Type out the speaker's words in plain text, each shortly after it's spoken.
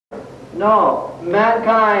No,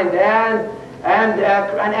 mankind and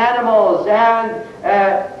animals and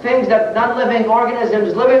things that non-living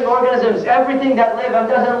organisms, living organisms, everything that live and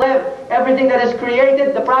doesn't live, everything that is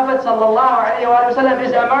created, the Prophet ﷺ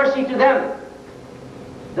is a mercy to them.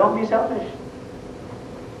 Don't be selfish.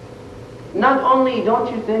 Not only, don't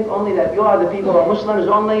you think only that you are the people, or Muslims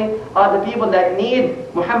only are the people that need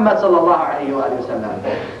Muhammad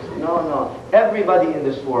ﷺ. No. Everybody in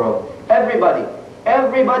this world, everybody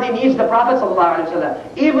needs the Prophet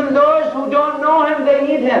ﷺ. Even those who don't know him, they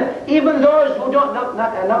need him. Even those who don't know,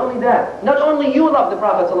 not only that, not only you love the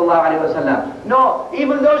Prophet ﷺ. No,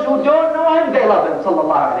 even those who don't know him, they love him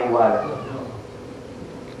ﷺ.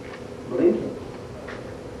 Believe me.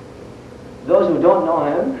 Those who don't know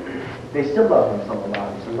him, they still love him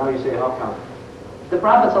ﷺ. Now you say, how come? The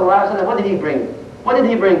Prophet ﷺ, what did he bring? What did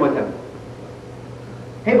he bring with him?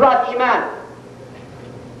 He brought Iman.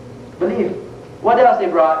 Believe. What else he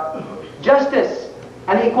brought? Justice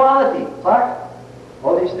and equality.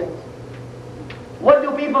 All these things. What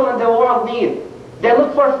do people in the world need? They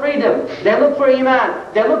look for freedom. They look for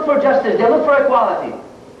Iman. They look for justice. They look for equality.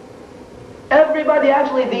 Everybody,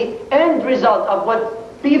 actually, the end result of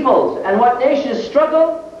what peoples and what nations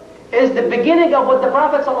struggle is the beginning of what the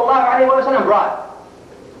Prophet ﷺ brought.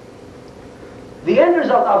 The end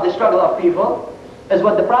result of the struggle of people is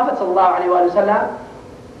what the Prophet ﷺ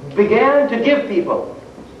began to give people.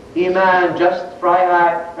 Iman, just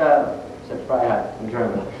Freiheit, said Freiheit in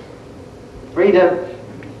German. Freedom,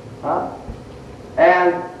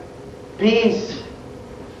 and peace.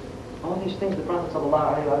 All these things the Prophet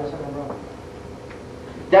ﷺ brought.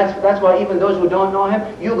 That's why even those who don't know him,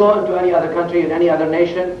 you go into any other country, in any other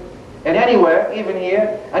nation, and anywhere, even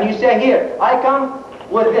here, and you say, here, I come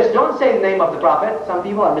with this. Don't say the name of the Prophet. Some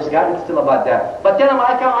people are misguided still about that. But tell them,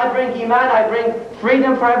 I come, I bring Iman, I bring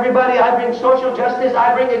freedom for everybody, I bring social justice,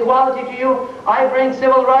 I bring equality to you, I bring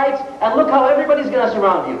civil rights, and look how everybody's going to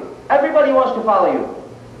surround you. Everybody wants to follow you.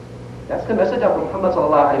 That's the message of Muhammad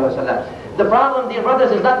ﷺ. The problem, dear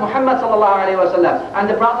brothers, is not Muhammad ﷺ, and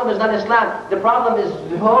the problem is not Islam. The problem is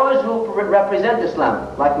those who represent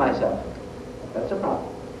Islam, like myself. That's the problem.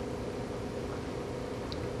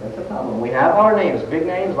 That's the problem. We have our names, big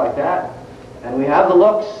names like that, and we have the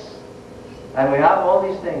looks, and we have all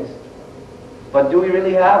these things. But do we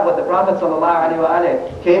really have what the Prophet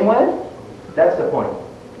ﷺ came with? That's the point.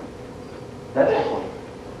 That's the point.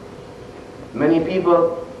 Many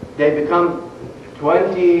people, they become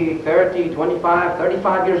 20, 30, 25,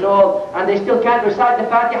 35 years old, and they still can't recite the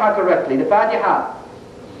Fatiha correctly. The Fatiha.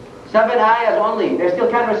 7 ayahs only. They still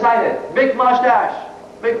can't recite it. Big mustache,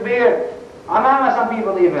 big beard. Amama, some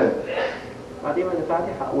people even. Not even the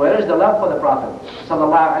Fatiha. Where is the love for the Prophet?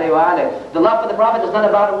 Sallallahu alayhi wa alayhi. The love for the Prophet is not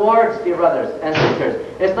about words, dear brothers and sisters.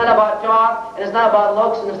 It's not about talk, and it's not about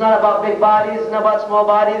looks, and it's not about big bodies, it's not about small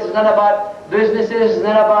bodies, it's not about businesses, it's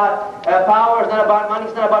not about power, it's not about money,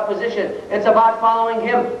 it's not about position. It's about following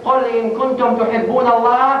Him. قُلْ إِن كُنْتُمْ تُحِبُّونَ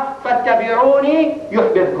اللَّهَ فَاتَّبِعُونِي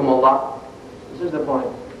يُحْبِبْكُمُ اللَّهُ. This is the point.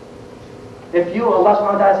 If you, Allah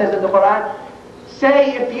subhanahu wa ta'ala says in the Quran,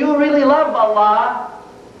 say if you really love Allah,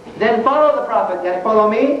 then follow the Prophet, and follow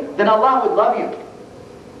me, then Allah would love you.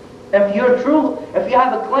 If you're true, if you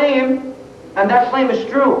have a claim, and that claim is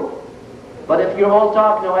true, but if you're all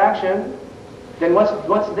talk, no action, then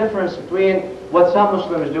what's the difference between what some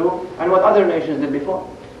Muslims do and what other nations did before?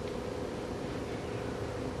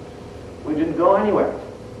 We didn't go anywhere.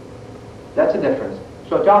 That's the difference.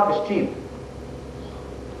 So talk is cheap.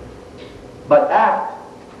 But act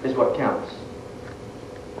is what counts.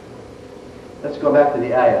 Let's go back to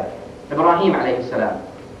the ayah. Ibrahim alayhi salam.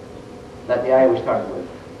 That's the ayah we started with.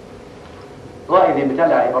 وَإِذِ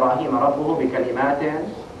ابْتَلَى إِبْرَاهِيمَ رَبُّهُ بِكَلِمَاتٍ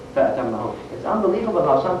فَأَتَمَّهُ. It's unbelievable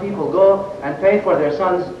how some people go and pay for their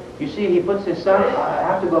sons. You see, he puts his son, I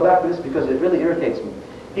have to go back to this because it really irritates me.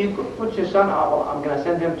 He puts his son, I'm going to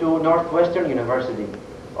send him to Northwestern University,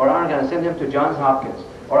 or I'm going to send him to Johns Hopkins,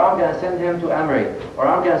 or I'm going to send him to Emory, or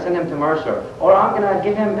I'm going to send him to Mercer, or I'm going to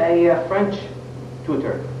give him a French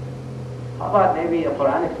tutor. How about maybe a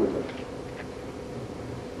Quranic tutor?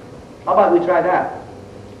 How about we try that?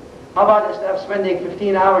 How about instead of spending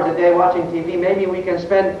 15 hours a day watching TV, maybe we can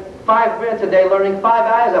spend 5 minutes a day learning 5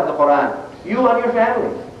 ayahs of the Quran, you and your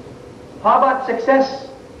family. How about success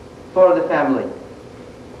for the family?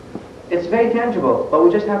 It's very tangible, but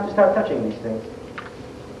we just have to start touching these things.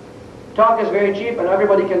 Talk is very cheap and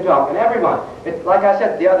everybody can talk, and everyone. Like I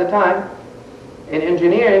said the other time, in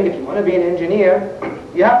engineering, if you want to be an engineer,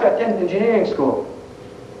 you have to attend engineering school.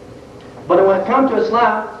 But when it comes to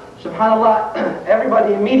Islam, subhanAllah,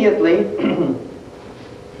 everybody immediately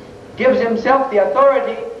gives himself the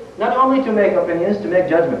authority not only to make opinions, to make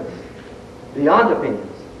judgments. beyond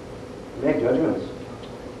opinions. Make judgments.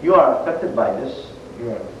 You are affected by this.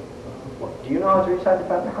 Do you know how to recite the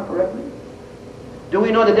Fatiha correctly? Do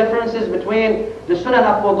we know the differences between the sunan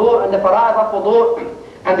of wudu and the fara'id of wudu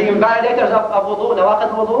and the invalidators of wudu,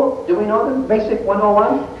 nawaqid wudu? Do we know them? Basic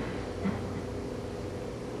 101?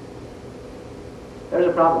 There's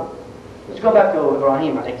a problem. Let's go back to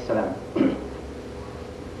Ibrahim alayhi salam.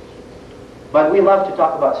 But we love to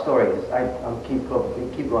talk about stories. We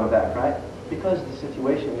keep going back, right? Because the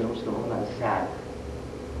situation in Muslim Ummah is sad.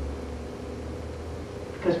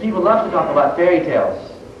 Because people love to talk about fairy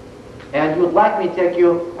tales. And you would like me to take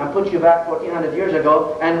you and put you back 1400 years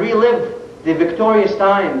ago and relive the victorious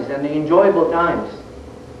times and the enjoyable times.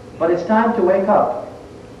 But it's time to wake up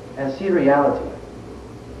and see reality.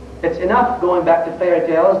 It's enough going back to fairy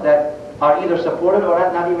tales that are either supported or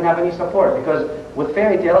not even have any support, because with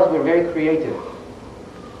fairy tales we're very creative.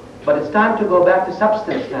 But it's time to go back to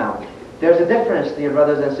substance now. There's a difference, dear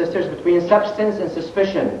brothers and sisters, between substance and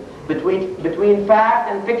suspicion, between fact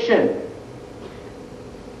and fiction.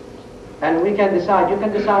 And we can decide, you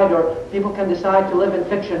can decide, or people can decide to live in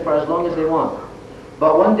fiction for as long as they want.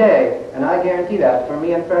 But one day, and I guarantee that for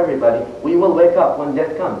me and for everybody, we will wake up when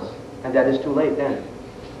death comes, and that is too late then.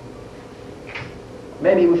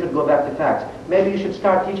 Maybe we should go back to facts. Maybe you should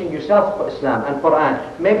start teaching yourself Islam and Quran.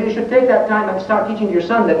 Maybe you should take that time and start teaching your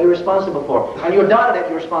son that you're responsible for, and your daughter that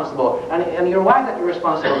you're responsible, and your wife that you're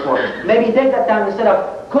responsible for. Maybe take that time instead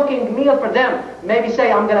of cooking a meal for them. Maybe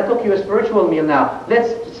say, I'm going to cook you a spiritual meal now.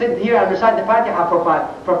 Let's sit here and recite the Fatiha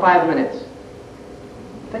for 5 minutes.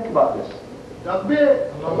 Think about this.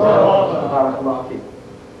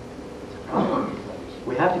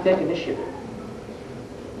 We have to take initiative.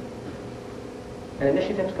 And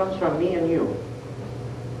initiative comes from me and you.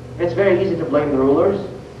 It's very easy to blame the rulers.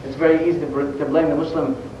 It's very easy to blame the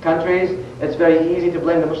Muslim countries. It's very easy to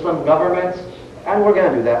blame the Muslim governments. And we're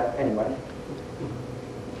going to do that anyway.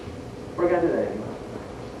 We're going to do that anyway.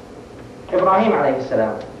 Ibrahim alayhi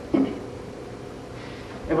salam.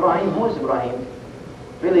 Ibrahim, who is Ibrahim?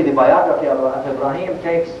 Really, the biography of Ibrahim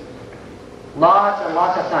takes lots and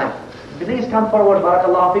lots of time. Please come forward,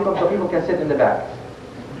 barakallahu fikum, so people can sit in the back.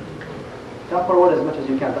 Come forward as much as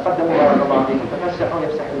you can. تقدموا بارك الله فيكم. تفسحوا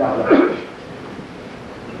يفسح الله لكم.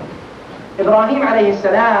 Ibrahim alayhi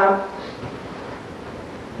salam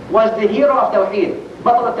was the hero of Tawheed.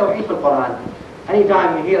 بطل التوحيد في القرآن.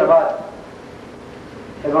 Anytime you hear about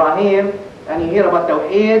Ibrahim and you hear about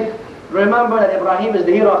Tawheed, remember that Ibrahim is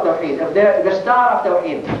the hero of Tawheed, the star of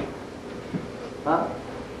Tawheed. Huh?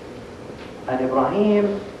 And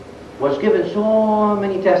Ibrahim was given so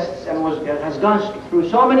many tests and has gone through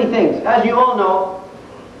so many things. As you all know,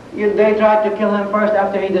 they tried to kill him first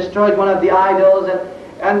after he destroyed one of the idols,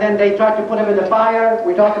 and then they tried to put him in the fire.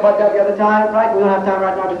 We talked about that the other time, right? We don't have time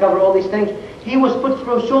right now to cover all these things. He was put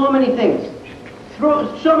through so many things,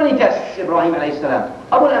 through so many tests, Ibrahim alayhi salam.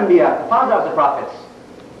 Abu al-Anbiya, the father of the prophets.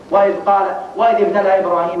 وَإِذْ ابْتَلَى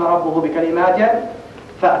إِبْرَاهِيمَ رَبُّهُ بِكَلِمَاتٍ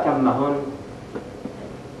فَأَتَمَّهُنْ.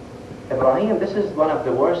 Ibrahim, this is one of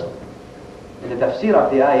the worst. In the tafsir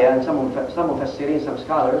of the ayah, and some mufassirin, some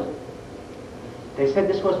scholars, they said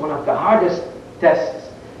this was one of the hardest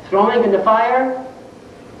tests. Throwing in the fire,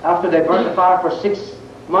 after they burned the fire for 6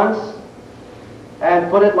 months,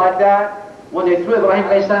 and put it like that. When they threw Ibrahim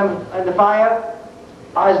alayhi salam in the fire,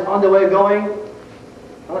 eyes on the way going,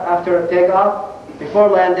 after takeoff, before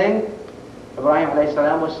landing, Ibrahim alayhi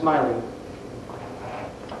salam was smiling.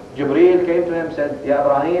 Jibreel came to him and said, Ya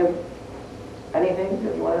Ibrahim, anything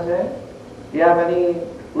that you want to say? Do you have any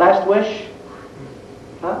last wish?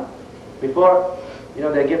 Huh? Before,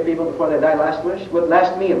 they give people before they die last wish. What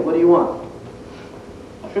last meal? What do you want?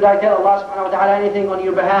 Should I tell Allah subhanahu wa ta'ala anything on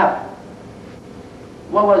your behalf?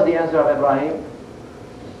 What was the answer of Ibrahim?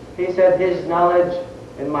 He said, his knowledge,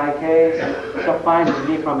 in my case, suffices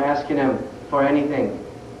me from asking him for anything.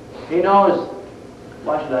 He knows.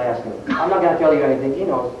 Why should I ask him? I'm not going to tell you anything. He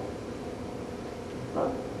knows. Huh?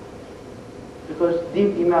 Because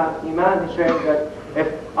deep iman is saying that if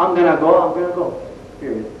I'm going to go, I'm going to go.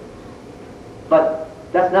 Period. But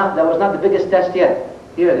that was not the biggest test yet.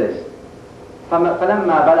 Here it is. فَلَمَّا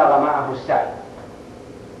بَلَغَ مَعَهُ السَّعْيِ.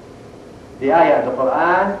 The ayah of the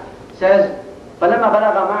Quran says, فَلَمَّا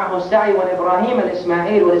بَلَغَ مَعَهُ السَّعْيِ when Ibrahim and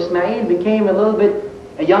Ismail became a little bit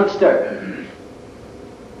a youngster.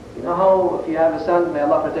 You know how if you have a son, may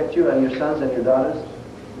Allah protect you and your sons and your daughters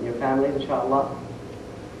and your families, inshallah.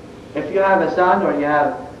 If you have a son or you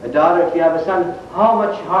have a daughter, if you have a son, how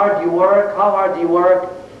hard do you work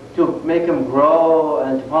to make him grow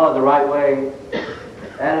and to follow the right way?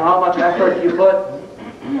 And how much effort you put?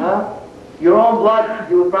 Huh? Your own blood,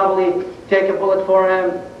 you would probably take a bullet for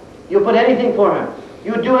him. You put anything for him.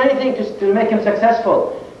 You do anything to make him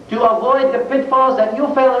successful. To avoid the pitfalls that you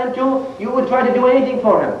fell into, you would try to do anything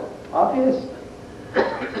for him. Obvious.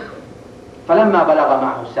 فَلَمَّا بَلَغَ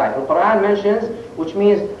مَعْهُ السَّعْيُ. The Quran mentions, which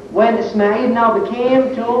means when Ismail now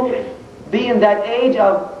became to be in that age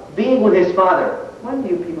of being with his father. When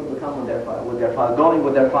do people become with their father, going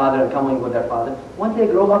with their father and coming with their father? When they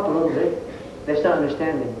grow up a little bit, they start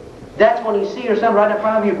understanding. That's when you see your son right in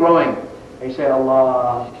front of you growing. And you say,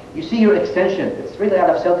 Allah, you see your extension. It's really out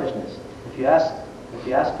of selfishness. If you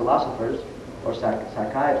ask philosophers or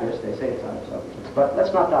psychiatrists, they say it's out of selfishness. But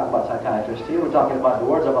let's not talk about psychiatrists here. We're talking about the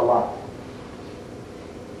words of Allah.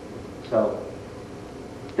 So,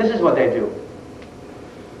 this is what they do.